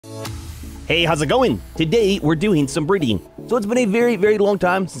Hey, how's it going? Today, we're doing some breeding. So it's been a very, very long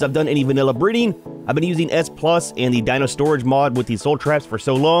time since I've done any vanilla breeding. I've been using S Plus and the Dino Storage mod with these soul traps for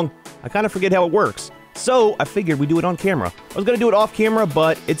so long, I kind of forget how it works. So I figured we'd do it on camera. I was going to do it off camera,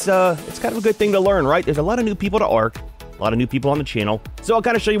 but it's kind of a good thing to learn, right? There's a lot of new people to ARK, a lot of new people on the channel. So I'll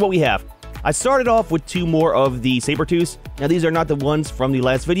kind of show you what we have. I started off with 2 more of the Sabertooths. Now these are not the ones from the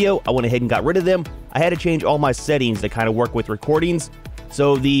last video. I went ahead and got rid of them. I had to change all my settings to kind of work with recordings.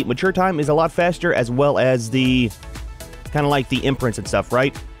 So the mature time is a lot faster, as well as the kind of like the imprints and stuff,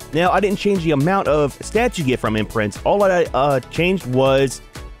 right? Now, I didn't change the amount of stats you get from imprints. All I changed was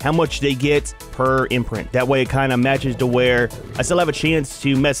how much they get per imprint. That way it kind of matches to where I still have a chance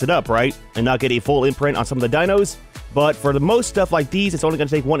to mess it up, right? And not get a full imprint on some of the dinos. But for the most stuff like these, it's only going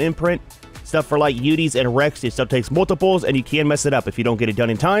to take 1 imprint. Stuff for like Uties and Rex, it still takes multiples, and you can mess it up if you don't get it done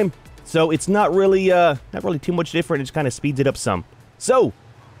in time. So it's not really too much different. It just kind of speeds it up some. So,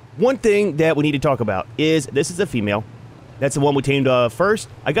 one thing that we need to talk about is this is a female. That's the one we tamed first.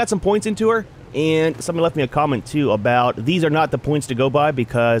 I got some points into her, and somebody left me a comment too about these are not the points to go by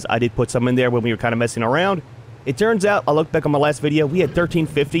because I did put some in there when we were kind of messing around. It turns out, I looked back on my last video, we had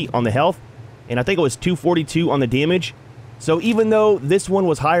 1350 on the health, and I think it was 242 on the damage. So even though this one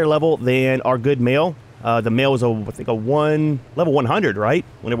was higher level than our good male, the male was, I think, level 100, right?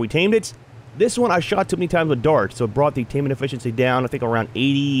 Whenever we tamed it. This one I shot too many times with darts, so it brought the taming efficiency down, I think around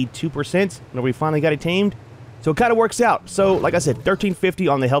 82% whenever we finally got it tamed. So it kind of works out. So, like I said, 1350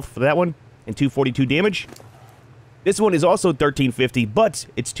 on the health for that one, and 242 damage. This one is also 1350, but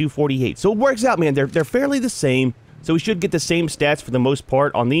it's 248. So it works out, man. They're fairly the same, so we should get the same stats for the most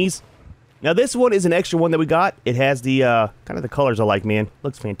part on these. Now, this one is an extra one that we got. It has the, kind of the colors I like, man.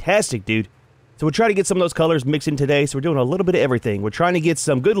 Looks fantastic, dude. So we're trying to get some of those colors mixed in today, so we're doing a little bit of everything. We're trying to get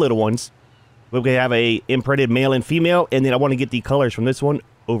some good little ones. We have a imprinted male and female, and then I want to get the colors from this one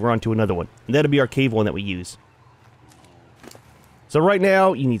over onto another one. And that'll be our cave one that we use. So right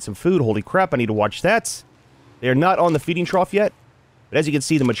now, you need some food. Holy crap, I need to watch that. They're not on the feeding trough yet. But as you can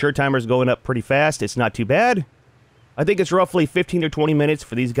see, the mature timer is going up pretty fast. It's not too bad. I think it's roughly 15 to 20 minutes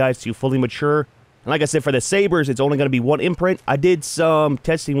for these guys to fully mature. And like I said, for the Sabers, it's only going to be 1 imprint. I did some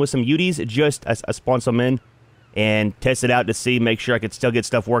testing with some Uties. I spawned some in and test it out to see, make sure I could still get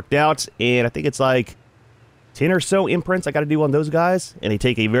stuff worked out. And I think it's like 10 or so imprints I got to do on those guys. And they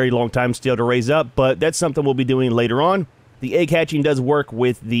take a very long time still to raise up. But that's something we'll be doing later on. The egg hatching does work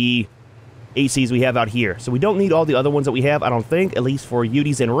with the ACs we have out here. So we don't need all the other ones that we have, I don't think, at least for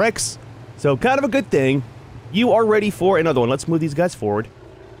Uties and Rex. So kind of a good thing. You are ready for another one. Let's move these guys forward.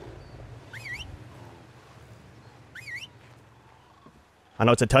 I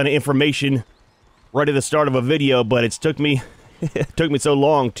know it's a ton of information right at the start of a video, but it took me so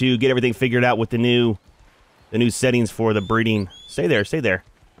long to get everything figured out with the new settings for the breeding. Stay there, stay there.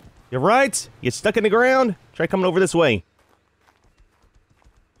 You're right. Get stuck in the ground. Try coming over this way.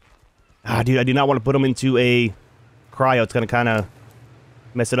 Ah, dude, I do not want to put them into a cryo. It's going to kind of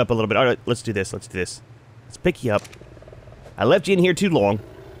mess it up a little bit. All right, let's do this. Let's do this. Let's pick you up. I left you in here too long.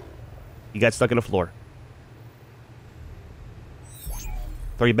 You got stuck in the floor.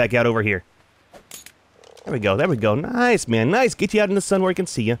 Throw you back out over here. There we go. There we go. Nice, man. Nice. Get you out in the sun where I can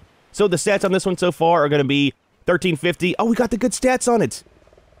see you. So the stats on this one so far are going to be 1350. Oh, we got the good stats on it.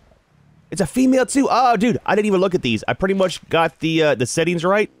 It's a female too. Oh, dude, I didn't even look at these. I pretty much got the settings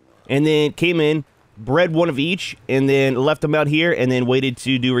right, and then came in, bred 1 of each, and then left them out here, and then waited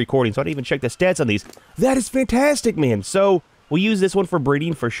to do recording. So I didn't even check the stats on these. That is fantastic, man. So we'll use this one for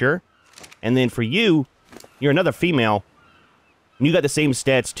breeding for sure. And then for you, you're another female. And you got the same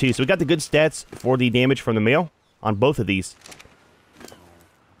stats too. So we got the good stats for the damage from the male on both of these.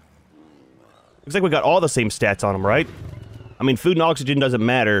 Looks like we got all the same stats on them, right? I mean, food and oxygen doesn't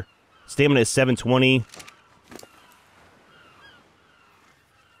matter. Stamina is 720.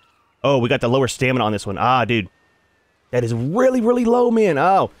 Oh, we got the lower stamina on this one. Ah, dude. That is really, really low, man.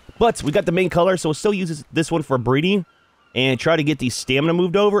 Oh, but we got the main color, so we'll still use this one for breeding and try to get the stamina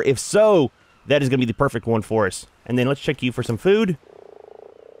moved over. If so, that is going to be the perfect one for us. And then let's check you for some food.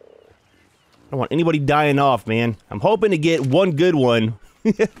 I don't want anybody dying off, man. I'm hoping to get one good one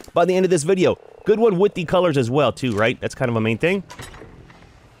by the end of this video. Good one with the colors as well, too, right? That's kind of a main thing.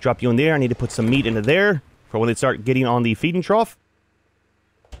 Drop you in there. I need to put some meat into there for when they start getting on the feeding trough.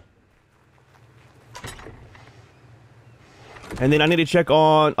 And then I need to check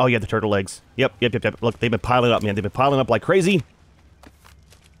on... Oh, yeah, the turtle legs. Yep. Look, they've been piling up, man. They've been piling up like crazy.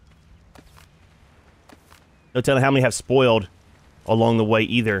 No telling how many have spoiled along the way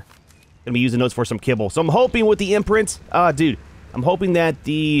either. Gonna be using those for some kibble. So I'm hoping with the imprints... Ah, dude. I'm hoping that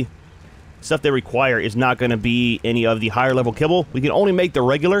the stuff they require is not going to be any of the higher level kibble. We can only make the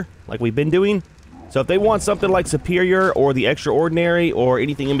regular, like we've been doing. So if they want something like superior or the extraordinary or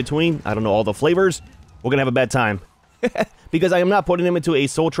anything in between, I don't know, all the flavors, we're going to have a bad time. Because I am not putting them into a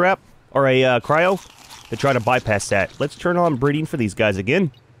soul trap or a cryo to try to bypass that. Let's turn on breeding for these guys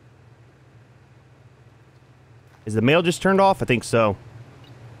again. Is the male just turned off? I think so.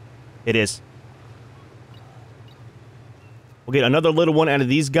 It is. We'll get another little one out of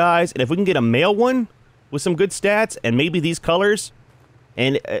these guys, and if we can get a male one with some good stats, and maybe these colors,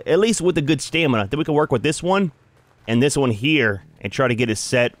 and at least with the good stamina, then we can work with this one, and this one here, and try to get it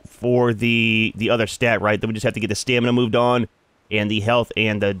set for the other stat, right? Then we just have to get the stamina moved on, and the health,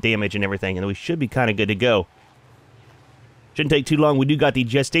 and the damage, and everything, and we should be kind of good to go. Shouldn't take too long. We do got the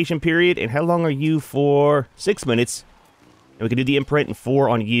gestation period, and how long are you for? 6 minutes, and we can do the imprint in 4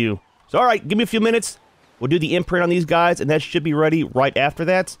 on you. So, alright, give me a few minutes. We'll do the imprint on these guys, and that should be ready right after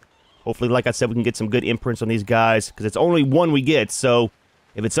that. Hopefully, like I said, we can get some good imprints on these guys, because it's only one we get, so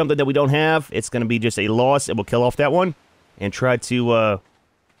if it's something that we don't have, it's going to be just a loss, and we'll kill off that one, and try to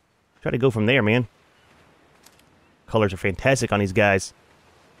go from there, man. Colors are fantastic on these guys.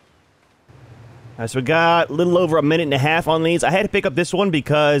 So we got a little over a minute and a half on these. I had to pick up this one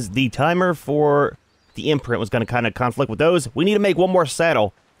because the timer for the imprint was going to kind of conflict with those. We need to make one more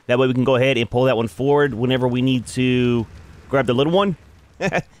saddle. That way we can go ahead and pull that one forward whenever we need to grab the little one.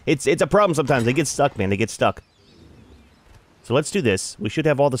 It's a problem sometimes. They get stuck, man. They get stuck. So let's do this. We should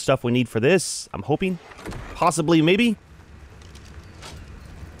have all the stuff we need for this. I'm hoping. Possibly, maybe.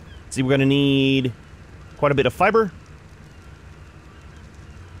 Let's see, we're going to need quite a bit of fiber.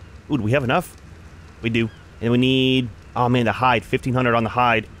 Ooh, do we have enough? We do. And we need... Oh, man, the hide. 1,500 on the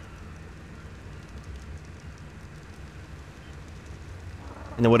hide.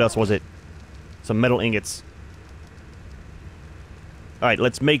 And then what else was it? Some metal ingots. Alright,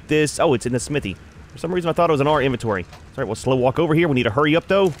 let's make this... Oh, it's in the smithy. For some reason, I thought it was in our inventory. Alright, we'll slow walk over here. We need to hurry up,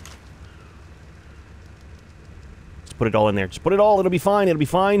 though. Just put it all in there. Just put it all. It'll be fine. It'll be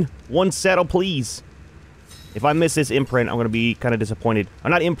fine. One saddle, please. If I miss this imprint, I'm going to be kind of disappointed.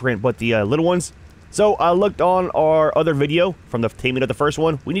 Not imprint, but the little ones. So, I looked on our other video from the taming of the first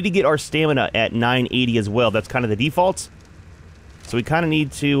one. We need to get our stamina at 980 as well. That's kind of the default. So we kind of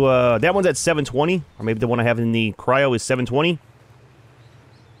need to, that one's at 720, or maybe the one I have in the cryo is 720.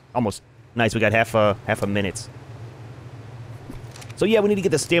 Almost. Nice, we got half a minute. So yeah, we need to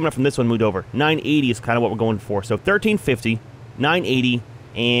get the stamina from this one moved over. 980 is kind of what we're going for. So 1350, 980,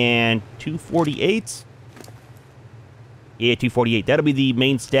 and 248. Yeah, 248. That'll be the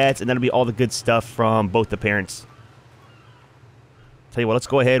main stats, and that'll be all the good stuff from both the parents. Tell you what, let's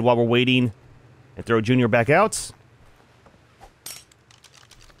go ahead while we're waiting and throw Junior back out.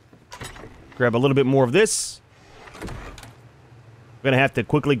 Grab a little bit more of this. We're going to have to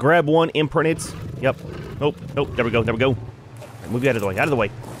quickly grab one, imprint it. Yep. Nope. Nope. There we go. There we go. Right, move it out of the way. Out of the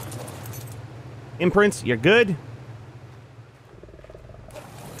way. Imprints. You're good.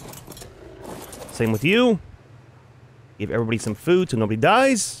 Same with you. Give everybody some food so nobody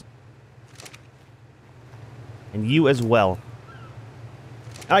dies. And you as well.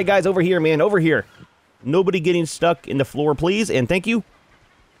 Alright, guys. Over here, man. Over here. Nobody getting stuck in the floor, please. And thank you.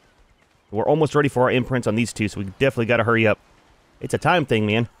 We're almost ready for our imprints on these two, so we definitely got to hurry up. It's a time thing,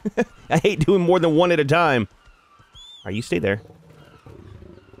 man. I hate doing more than one at a time. All right, you stay there.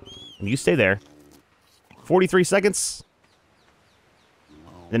 And you stay there. 43 seconds.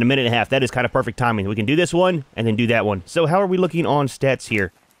 Then a minute and a half. That is kind of perfect timing. We can do this one, and then do that one. So how are we looking on stats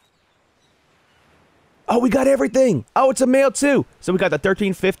here? Oh, we got everything. Oh, it's a male, too. So we got the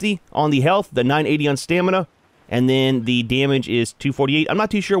 1350 on the health, the 980 on stamina. And then the damage is 248. I'm not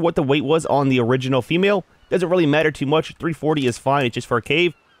too sure what the weight was on the original female. Doesn't really matter too much. 340 is fine. It's just for a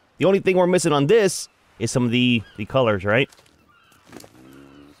cave. The only thing we're missing on this is some of the colors, right?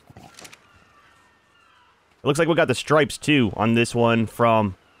 It looks like we got the stripes, too, on this one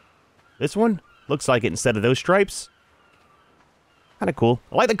from... This one? Looks like it instead of those stripes. Kind of cool.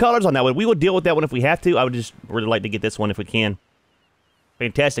 I like the colors on that one. We will deal with that one if we have to. I would just really like to get this one if we can.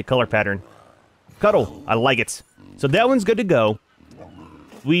 Fantastic color pattern. Cuddle. I like it. So that one's good to go.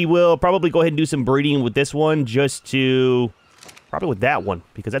 We will probably go ahead and do some breeding with this one just to... Probably with that one,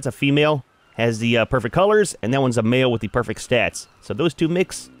 because that's a female. Has the perfect colors, and that one's a male with the perfect stats. So those two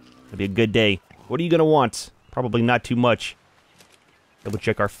mix. It'll be a good day. What are you going to want? Probably not too much. Double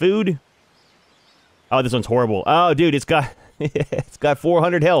check our food. Oh, this one's horrible. Oh, dude, it's got... it's got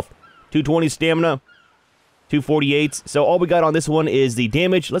 400 health. 220 stamina. 248. So all we got on this one is the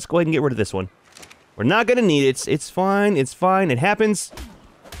damage. Let's go ahead and get rid of this one. We're not going to need it. It's fine. It's fine. It happens.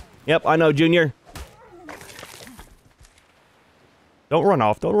 Yep, I know, Junior. Don't run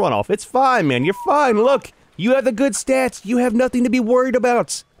off. Don't run off. It's fine, man. You're fine. Look, you have the good stats. You have nothing to be worried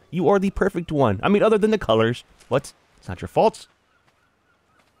about. You are the perfect one. I mean, other than the colors. What? It's not your fault.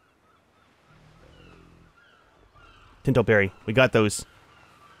 Tintoberry. We got those.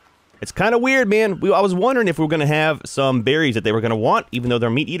 It's kind of weird, man. I was wondering if we were going to have some berries that they were going to want, even though they're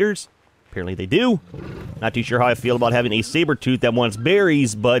meat eaters. Apparently they do. Not too sure how I feel about having a Sabertooth that wants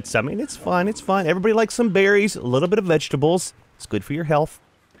berries, but, I mean, it's fine. It's fine. Everybody likes some berries, a little bit of vegetables. It's good for your health.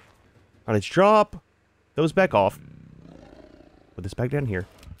 All right, let's drop those back off. Put this back down here.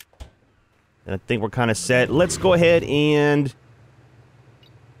 And I think we're kind of set. Let's go ahead and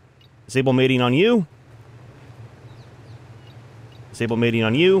disable mating on you. Disable mating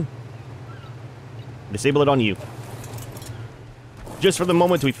on you. Disable it on you. Just for the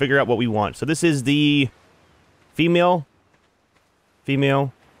moment we figure out what we want. So this is the female.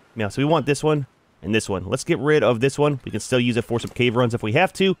 Female. Yeah, so we want this one and this one. Let's get rid of this one. We can still use it for some cave runs if we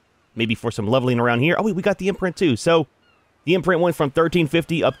have to. Maybe for some leveling around here. Oh, wait, we got the imprint too. So the imprint went from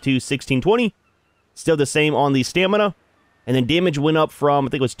 1350 up to 1620. Still the same on the stamina. And then damage went up from, I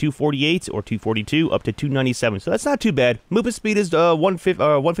think it was 248 or 242 up to 297. So that's not too bad. Movement speed is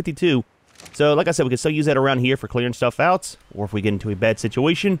 152. So like I said, we can still use that around here for clearing stuff out. Or if we get into a bad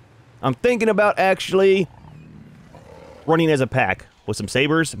situation. I'm thinking about actually running as a pack with some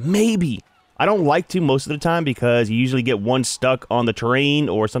Sabers. Maybe. I don't like to most of the time because you usually get one stuck on the terrain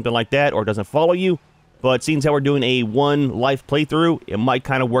or something like that, or it doesn't follow you. But seeing how we're doing a one life playthrough, it might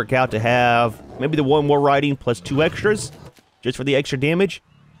kind of work out to have maybe the one more riding plus 2 extras, just for the extra damage.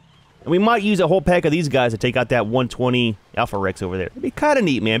 And we might use a whole pack of these guys to take out that 120 Alpha Rex over there. It'd be kind of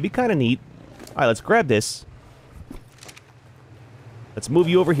neat, man. It'd be kind of neat. All right, let's grab this. Let's move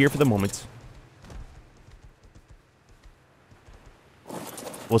you over here for the moment.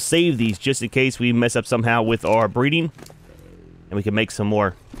 We'll save these just in case we mess up somehow with our breeding. And we can make some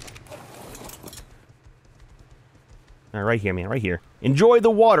more. All right, right here, man, right here. Enjoy the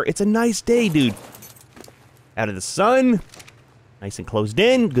water. It's a nice day, dude. Out of the sun. Nice and closed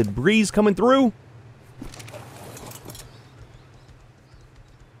in. Good breeze coming through.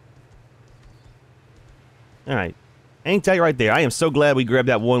 All right. Hang tight right there. I am so glad we grabbed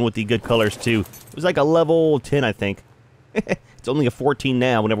that one with the good colors, too. It was like a level 10, I think. It's only a 14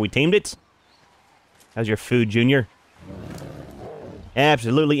 now whenever we tamed it. How's your food, Junior?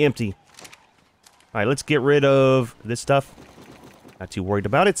 Absolutely empty. All right, let's get rid of this stuff. Not too worried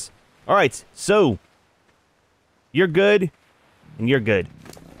about it. All right, so you're good, and you're good.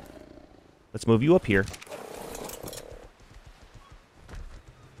 Let's move you up here.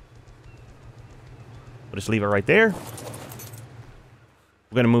 We'll just leave it right there.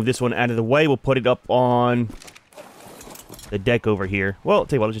 We're going to move this one out of the way. We'll put it up on the deck over here. Well, I'll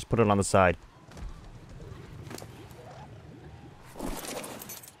tell you what, let's just put it on the side.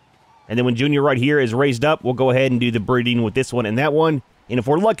 And then when Junior right here is raised up, we'll go ahead and do the breeding with this one and that one. And if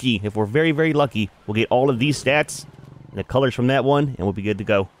we're lucky, if we're very, very lucky, we'll get all of these stats and the colors from that one, and we'll be good to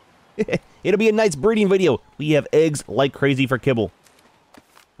go. It'll be a nice breeding video. We have eggs like crazy for kibble.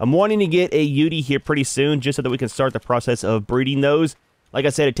 I'm wanting to get a Yudi here pretty soon, just so that we can start the process of breeding those. Like I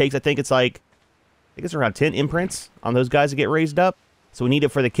said, it takes, I think it's around 10 imprints on those guys to get raised up. So we need it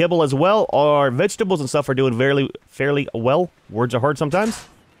for the kibble as well. Our vegetables and stuff are doing fairly well. Words are hard sometimes.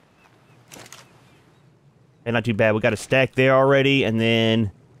 And not too bad. We got a stack there already, and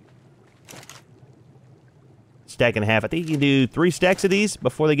then stack and a half. I think you can do 3 stacks of these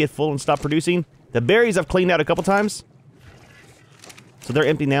before they get full and stop producing. The berries I've cleaned out a couple times. So they're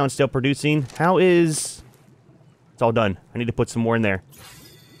empty now and still producing. How is... It's all done. I need to put some more in there.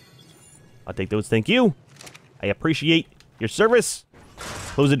 I'll take those, thank you. I appreciate your service.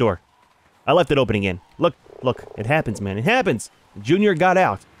 Close the door. I left it open again. Look, look, it happens, man, it happens. Junior got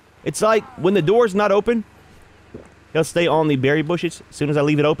out. It's like, when the door's not open, he'll stay on the berry bushes. As soon as I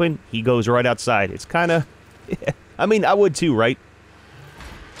leave it open, he goes right outside. It's kind of... I mean, I would too, right?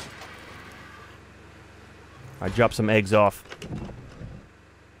 I dropped some eggs off.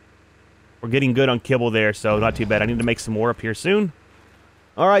 We're getting good on kibble there, so not too bad. I need to make some more up here soon.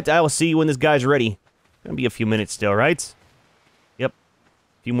 Alright, I will see you when this guy's ready. Gonna be a few minutes still, right? Yep.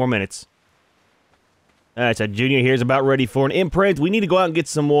 A few more minutes. Alright, so Junior here's about ready for an imprint. We need to go out and get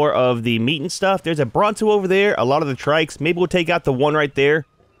some more of the meat and stuff. There's a Bronto over there, a lot of the trikes. Maybe we'll take out the one right there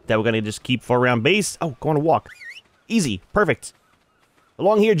that we're gonna just keep for around base. Oh, go on a walk. Easy. Perfect.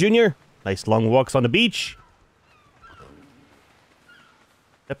 Along here, Junior. Nice long walks on the beach.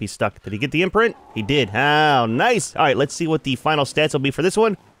 Yep, he's stuck. Did he get the imprint? He did. How nice. All right, let's see what the final stats will be for this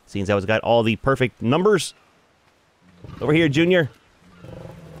one. Seems I was got all the perfect numbers. Over here, Junior.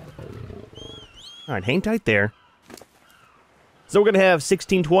 All right, hang tight there. So we're going to have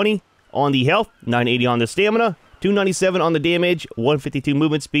 1620 on the health, 980 on the stamina, 297 on the damage, 152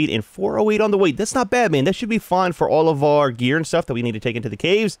 movement speed, and 408 on the weight. That's not bad, man. That should be fine for all of our gear and stuff that we need to take into the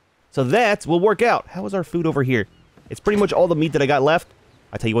caves. So that will work out. How is our food over here? It's pretty much all the meat that I got left.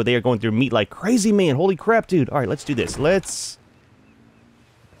 I tell you what, they are going through meat like crazy, man. Holy crap, dude. All right, let's do this.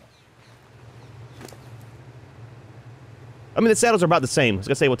 I mean, the saddles are about the same. I was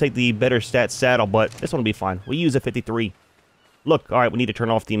going to say we'll take the better stat saddle, but this one will be fine. We'll use a 53. Look, all right, we need to turn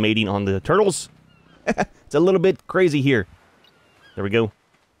off the mating on the turtles. It's a little bit crazy here. There we go.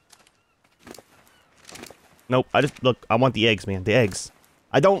 Nope, I want the eggs, man. The eggs.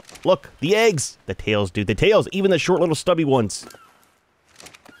 Look, the eggs. The tails, dude. The tails, even the short little stubby ones.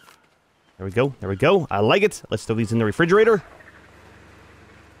 There we go. There we go. I like it. Let's throw these in the refrigerator.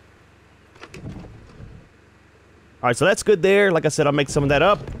 All right, so that's good there. Like I said, I'll make some of that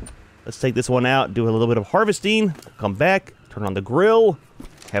up. Let's take this one out, do a little bit of harvesting, come back, turn on the grill,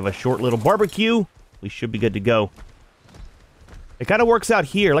 have a short little barbecue. We should be good to go. It kind of works out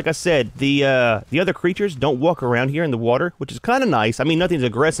here. Like I said, the other creatures don't walk around here in the water, which is kind of nice. I mean, nothing's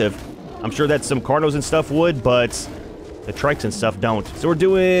aggressive. I'm sure that some Carnos and stuff would, but the Trikes and stuff don't. So we're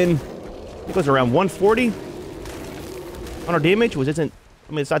doing, I think it was around 140 on our damage, which isn't,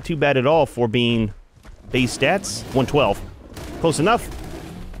 I mean, it's not too bad at all for being base stats. 112. Close enough.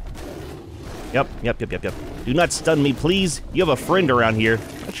 Yep. Do not stun me, please. You have a friend around here.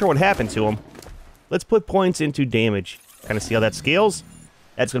 Not sure what happened to him. Let's put points into damage. Kind of see how that scales.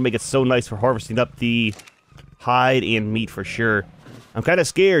 That's going to make it so nice for harvesting up the hide and meat for sure. I'm kind of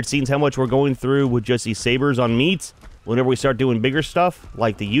scared, seeing how much we're going through with just these sabers on meat. Whenever we start doing bigger stuff,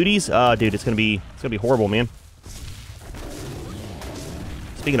 like the Uties, dude, it's gonna be horrible, man.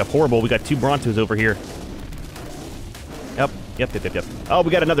 Speaking of horrible, we got 2 Brontos over here. Yep. Oh,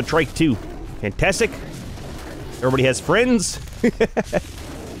 we got another Trike too. Fantastic. Everybody has friends.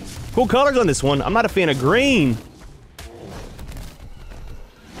 Cool colors on this one. I'm not a fan of green.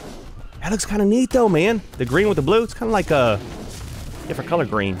 That looks kind of neat though, man. The green with the blue, it's kind of like a different color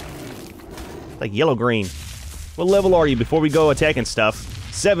green. Like yellow green. What level are you before we go attacking stuff?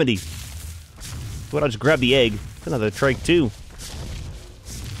 70. What, I'll just grab the egg. That's another Trike too.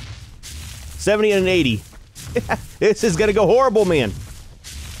 70 and an 80. This is gonna go horrible, man.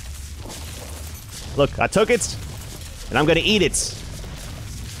 Look, I took it, and I'm gonna eat it.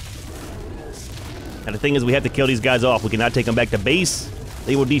 And the thing is, we have to kill these guys off. We cannot take them back to base.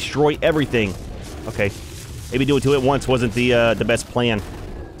 They will destroy everything. Okay, maybe do it to it once wasn't the best plan.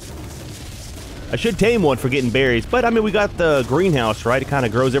 I should tame one for getting berries, but I mean, we got the greenhouse, right? It kind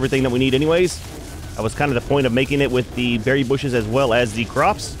of grows everything that we need anyways. That was kind of the point of making it with the berry bushes as well as the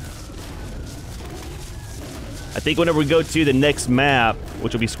crops. I think whenever we go to the next map,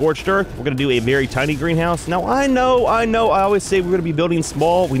 which will be Scorched Earth, we're going to do a very tiny greenhouse. Now, I know, I always say we're going to be building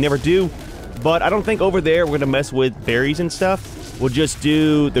small. We never do. But I don't think over there we're going to mess with berries and stuff. We'll just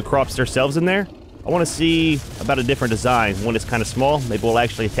do the crops themselves in there. I want to see about a different design. One that's kind of small. Maybe we'll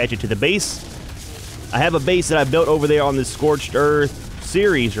actually attach it to the base. I have a base that I built over there on the Scorched Earth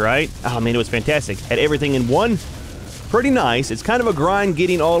series, right? Oh, man, it was fantastic. Had everything in one. Pretty nice. It's kind of a grind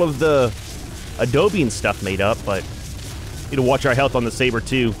getting all of the Adobe and stuff made up, but need to watch our health on the Saber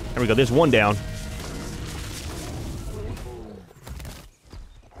too. There we go, there's one down.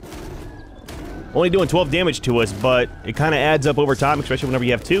 Only doing 12 damage to us, but it kind of adds up over time, especially whenever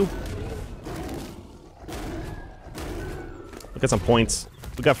you have 2. Look at some points.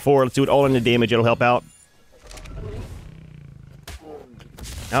 We got 4, let's do it all in the damage, it'll help out.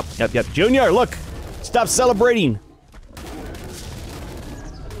 Yep. Junior, look! Stop celebrating!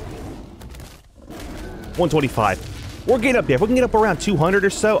 125. We're getting up there. If we can get up around 200 or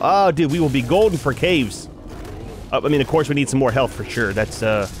so, oh, dude, we will be golden for caves. I mean, of course, we need some more health for sure. That's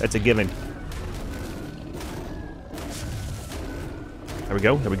a given. There we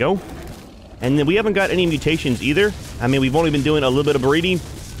go. And then we haven't got any mutations either. I mean, we've only been doing a little bit of breeding,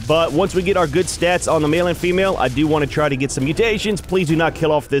 but once we get our good stats on the male and female, I do want to try to get some mutations. Please do not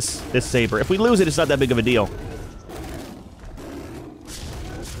kill off this saber. If we lose it, it's not that big of a deal.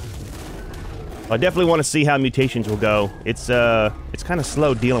 I definitely want to see how mutations will go. It's kind of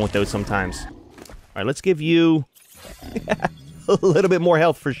slow dealing with those sometimes. All right, let's give you a little bit more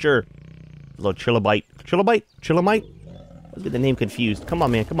health for sure. A little Trilobite. Trilomite? Let's get the name confused. Come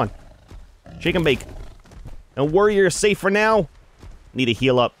on, man, come on. Shake and bake. Don't worry, you're safe for now. Need to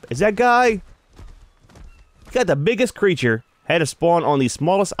heal up. Is that guy? Got the biggest creature. Had to spawn on the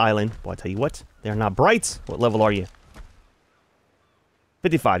smallest island. Well, I tell you what, they're not bright. What level are you?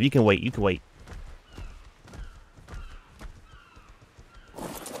 55. You can wait.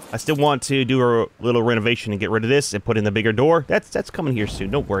 I still want to do a little renovation and get rid of this and put in the bigger door. That's coming here soon,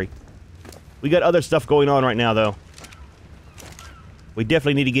 don't worry. We got other stuff going on right now, though. We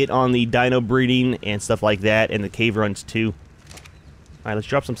definitely need to get on the dino breeding and stuff like that, and the cave runs, too. Alright, let's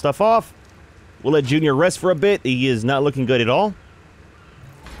drop some stuff off. We'll let Junior rest for a bit. He is not looking good at all.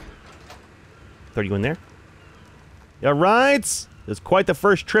 Throw you in there. Alright. It's quite the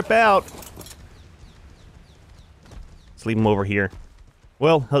first trip out. Let's leave him over here.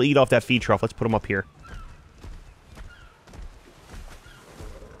 Well, he'll eat off that feed trough. Let's put him up here.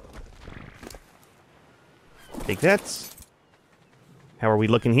 Take that. How are we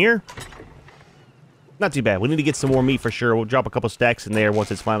looking here? Not too bad. We need to get some more meat for sure. We'll drop a couple stacks in there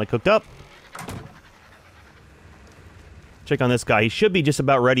once it's finally cooked up. Check on this guy. He should be just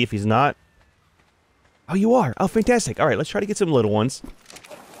about ready if he's not. Oh, you are? Oh, fantastic. All right, let's try to get some little ones.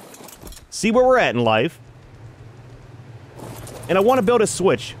 See where we're at in life. And I want to build a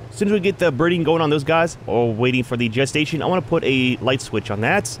switch. As soon as we get the breeding going on those guys, or waiting for the gestation, I want to put a light switch on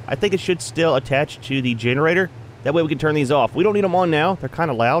that. I think it should still attach to the generator. That way we can turn these off. We don't need them on now. They're kind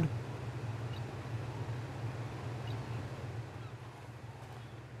of loud.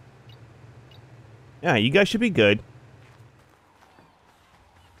 Yeah, you guys should be good.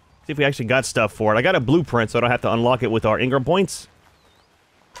 See if we actually got stuff for it. I got a blueprint, so I don't have to unlock it with our Ingram points.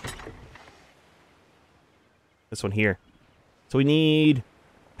 This one here. So we need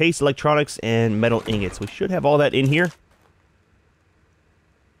paste, electronics, and metal ingots. We should have all that in here.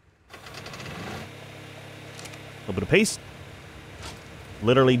 A little bit of paste.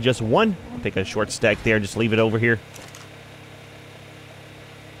 Literally just one. Take a short stack there, just leave it over here.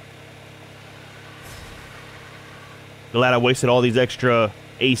 Glad I wasted all these extra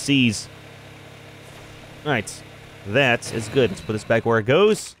ACs. Alright. That is good. Let's put this back where it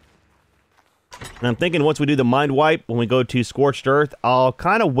goes. And I'm thinking once we do the mind wipe, when we go to Scorched Earth, I'll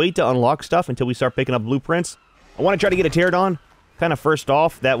kind of wait to unlock stuff until we start picking up blueprints. I want to try to get a pterodon kind of first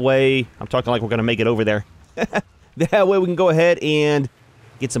off. That way, I'm talking like we're going to make it over there. That way we can go ahead and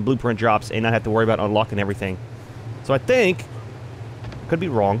get some blueprint drops and not have to worry about unlocking everything. So I think, could be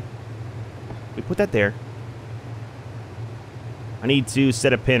wrong. We put that there. I need to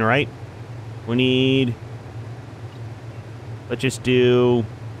set a pin, right? We need... Let's just do...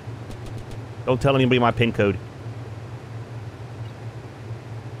 Don't tell anybody my pin code.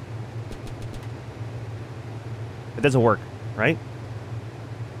 It doesn't work, right?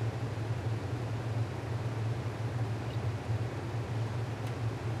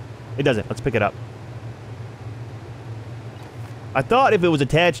 It doesn't. Let's pick it up. I thought if it was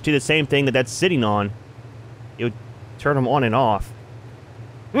attached to the same thing that that's sitting on, it would turn them on and off.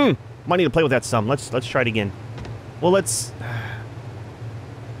 Might need to play with that some. Let's try it again. Well, let's...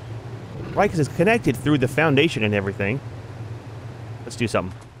 Right, because it's connected through the foundation and everything. Let's do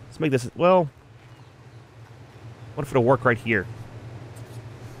something. Let's make this... Well... What if it'll work right here?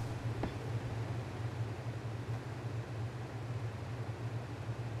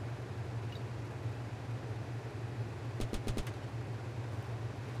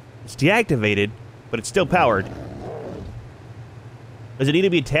 It's deactivated, but it's still powered. Does it need to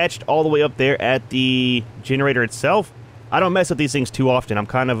be attached all the way up there at the generator itself? I don't mess with these things too often. I'm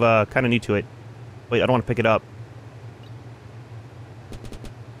kind of new to it. Wait, I don't want to pick it up.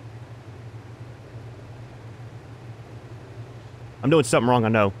 I'm doing something wrong, I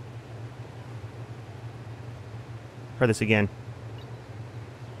know. Try this again.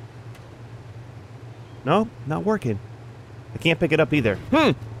 No, not working. I can't pick it up either.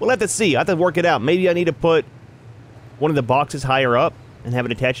 We'll have to see. I have to work it out. Maybe I need to put one of the boxes higher up and have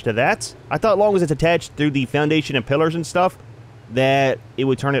it attached to that. I thought as long as it's attached through the foundation and pillars and stuff, that it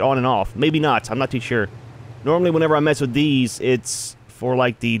would turn it on and off. Maybe not. I'm not too sure. Normally, whenever I mess with these, it's for,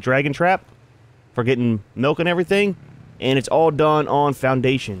 like, the dragon trap, for getting milk and everything, and it's all done on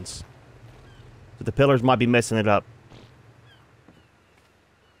foundations. So the pillars might be messing it up.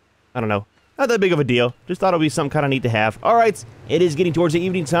 I don't know. Not that big of a deal. Just thought it would be something kind of neat to have. Alright, it is getting towards the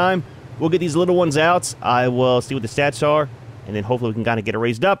evening time. We'll get these little ones out. I will see what the stats are, and then hopefully we can kind of get it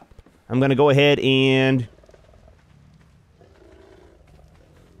raised up. I'm going to go ahead and...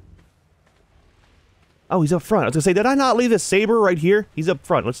 Oh, he's up front. I was going to say, did I not leave the saber right here? He's up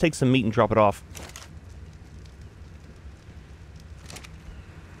front. Let's take some meat and drop it off.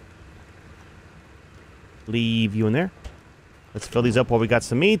 Leave you in there. Let's fill these up while we got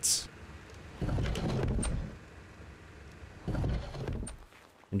some meats.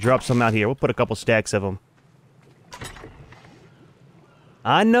 And drop some out here. We'll put a couple stacks of them.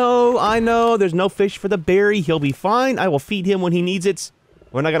 I know. There's no fish for the berry. He'll be fine. I will feed him when he needs it.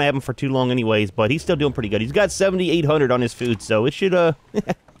 We're not going to have him for too long anyways, but he's still doing pretty good. He's got 7,800 on his food, so it should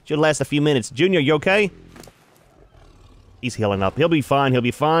Should last a few minutes. Junior, you okay? He's healing up. He'll be fine. He'll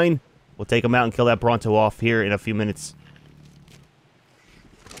be fine. We'll take him out and kill that Bronto off here in a few minutes.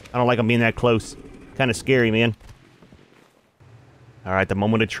 I don't like him being that close. Kind of scary, man. Alright, the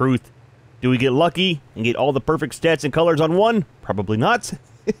moment of truth. Do we get lucky and get all the perfect stats and colors on one? Probably not.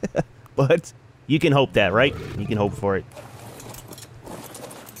 But you can hope that, right? You can hope for it.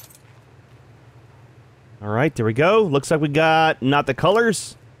 Alright, there we go. Looks like we got not the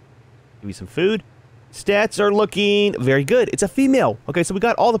colors. Give me some food. Stats are looking very good. It's a female. Okay, so we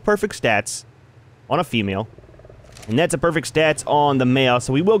got all the perfect stats on a female. And that's a perfect stats on the male.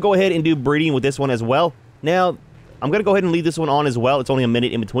 So we will go ahead and do breeding with this one as well. Now, I'm going to go ahead and leave this one on as well. It's only a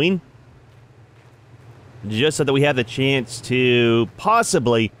minute in between. Just so that we have the chance to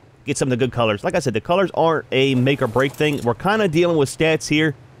possibly get some of the good colors. Like I said, the colors aren't a make or break thing. We're kind of dealing with stats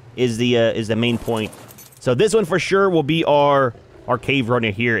here is the main point. So this one for sure will be our cave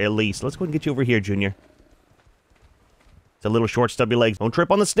runner here at least. Let's go and get you over here, Junior. It's a little short, stubby legs. Don't trip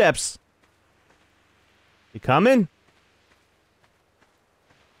on the steps. You coming?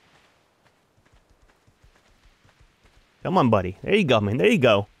 Come on, buddy. There you go, man. There you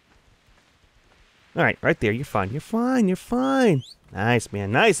go. All right, right there. You're fine. You're fine. You're fine. Nice,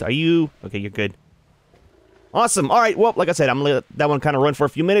 man. Nice. Are you... Okay, you're good. Awesome. All right, well, like I said, I'm going to let that one kind of run for a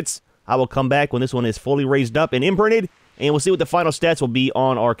few minutes. I will come back when this one is fully raised up and imprinted, and we'll see what the final stats will be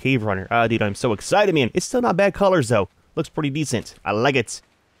on our cave runner. Dude, I'm so excited, man. It's still not bad colors, though. Looks pretty decent. I like it.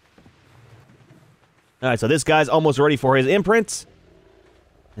 All right, so this guy's almost ready for his imprints.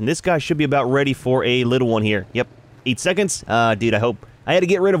 And this guy should be about ready for a little one here. Yep, 8 seconds. Dude, I hope. I had to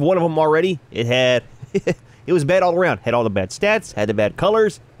get rid of one of them already. It had... it was bad all around. Had all the bad stats, had the bad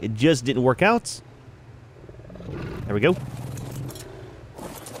colors. It just didn't work out. There we go.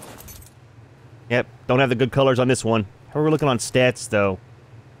 Yep, don't have the good colors on this one. How are we looking on stats, though?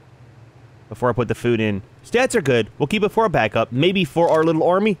 Before I put the food in. Stats are good. We'll keep it for a backup. Maybe for our little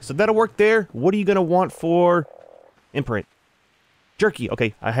army. So that'll work there. What are you going to want for imprint? Jerky.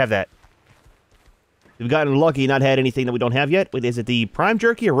 Okay, I have that. We've gotten lucky not had anything that we don't have yet. Wait, is it the prime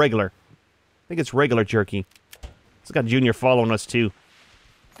jerky or regular? I think it's regular jerky. It's got Junior following us, too.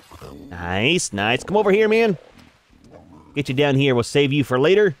 Nice, nice. Come over here, man. Get you down here. We'll save you for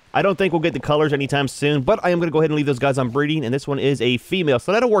later. I don't think we'll get the colors anytime soon, but I am going to go ahead and leave those guys on breeding, and this one is a female,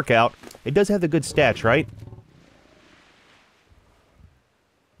 so that'll work out. It does have the good stats, right?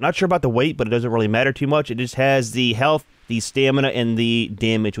 Not sure about the weight, but it doesn't really matter too much. It just has the health, the stamina, and the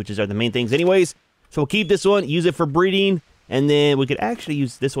damage, which are the main things anyways. So we'll keep this one, use it for breeding, and then we could actually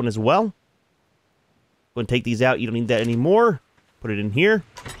use this one as well. Go and take these out. You don't need that anymore. Put it in here.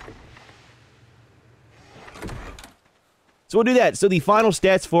 So we'll do that. So the final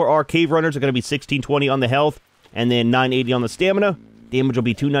stats for our cave runners are going to be 1620 on the health, and then 980 on the stamina. Damage will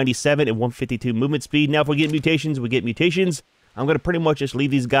be 297 and 152 movement speed. Now if we get mutations, we get mutations. I'm going to pretty much just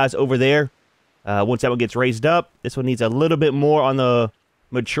leave these guys over there. Once that one gets raised up, this one needs a little bit more on the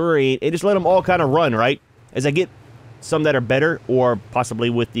maturing, and just let them all kind of run, right? As I get some that are better, or possibly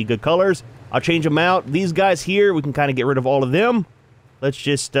with the good colors, I'll change them out. These guys here, we can kind of get rid of all of them. Let's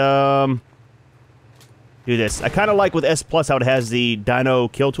just, do this. I kind of like with S Plus how it has the dino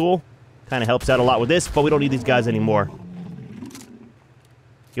kill tool. Kind of helps out a lot with this, but we don't need these guys anymore.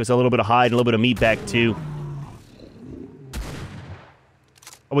 Give us a little bit of hide and a little bit of meat back, too.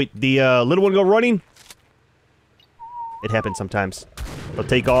 Oh, wait. The little one go running? It happens sometimes. They'll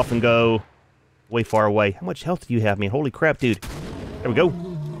take off and go way far away. How much health do you have, man? Holy crap, dude. There we go.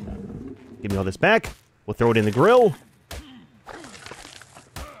 Give me all this back. We'll throw it in the grill.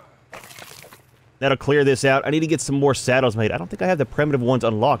 That'll clear this out. I need to get some more saddles made. I don't think I have the primitive ones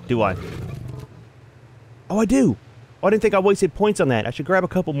unlocked, do I? Oh, I do. Oh, I didn't think I wasted points on that. I should grab a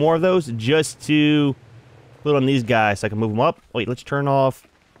couple more of those just to put on these guys so I can move them up. Wait, let's turn off.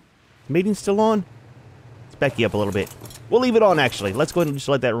 Mating's still on? Let's back you up a little bit. We'll leave it on, actually. Let's go ahead and just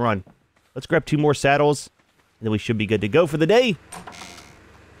let that run. Let's grab 2 more saddles, and then we should be good to go for the day.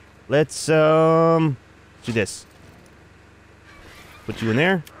 Let's do this. Put you in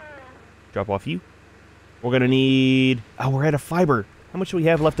there. Drop off you. We're going to need... Oh, we're out of fiber. How much do we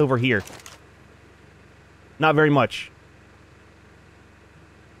have left over here? Not very much.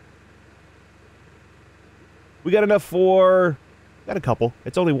 We got enough for... Got a couple.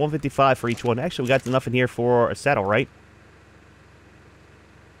 It's only 155 for each one. Actually, we got enough in here for a saddle, right?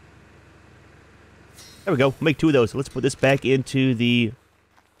 There we go. Make 2 of those. Let's put this back into the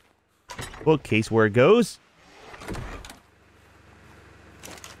bookcase where it goes.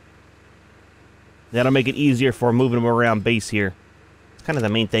 That'll make it easier for moving them around base here. It's kind of the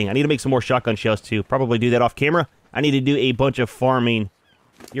main thing. I need to make some more shotgun shells too. Probably do that off camera. I need to do a bunch of farming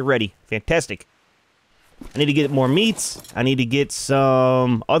You're ready. Fantastic. I need to get more meats. I need to get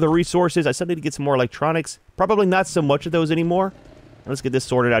some other resources. I still need to get some more electronics. Probably not so much of those anymore. Let's get this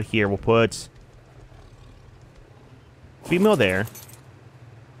sorted out here. We'll put female there.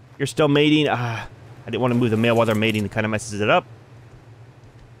 You're still mating. I didn't want to move the male while they're mating. It kind of messes it up.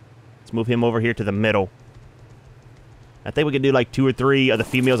 Let's move him over here to the middle. I think we can do like 2 or 3 of the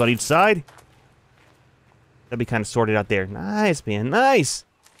females on each side. That'd be kind of sorted out there. Nice, man. Nice.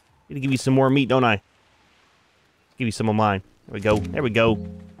 Need to give you some more meat, don't I? Give you some of mine. There we go. There we go.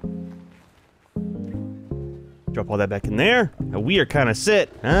 Drop all that back in there. Now we are kind of set.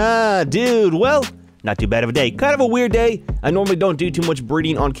 Dude. Well, not too bad of a day. Kind of a weird day. I normally don't do too much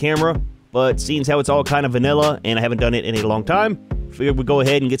breeding on camera, but seeing how it's all kind of vanilla and I haven't done it in a long time, figured we'd go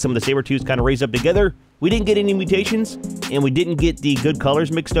ahead and get some of the Sabertooths kind of raised up together. We didn't get any mutations, and we didn't get the good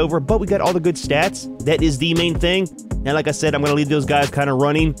colors mixed over, but we got all the good stats. That is the main thing. Now, like I said, I'm going to leave those guys kind of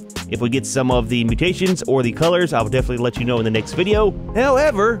running. If we get some of the mutations or the colors, I'll definitely let you know in the next video.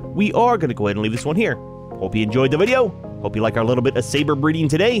 However, we are going to go ahead and leave this one here. Hope you enjoyed the video. Hope you like our little bit of saber breeding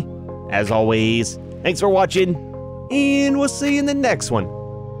today. As always, thanks for watching, and we'll see you in the next one.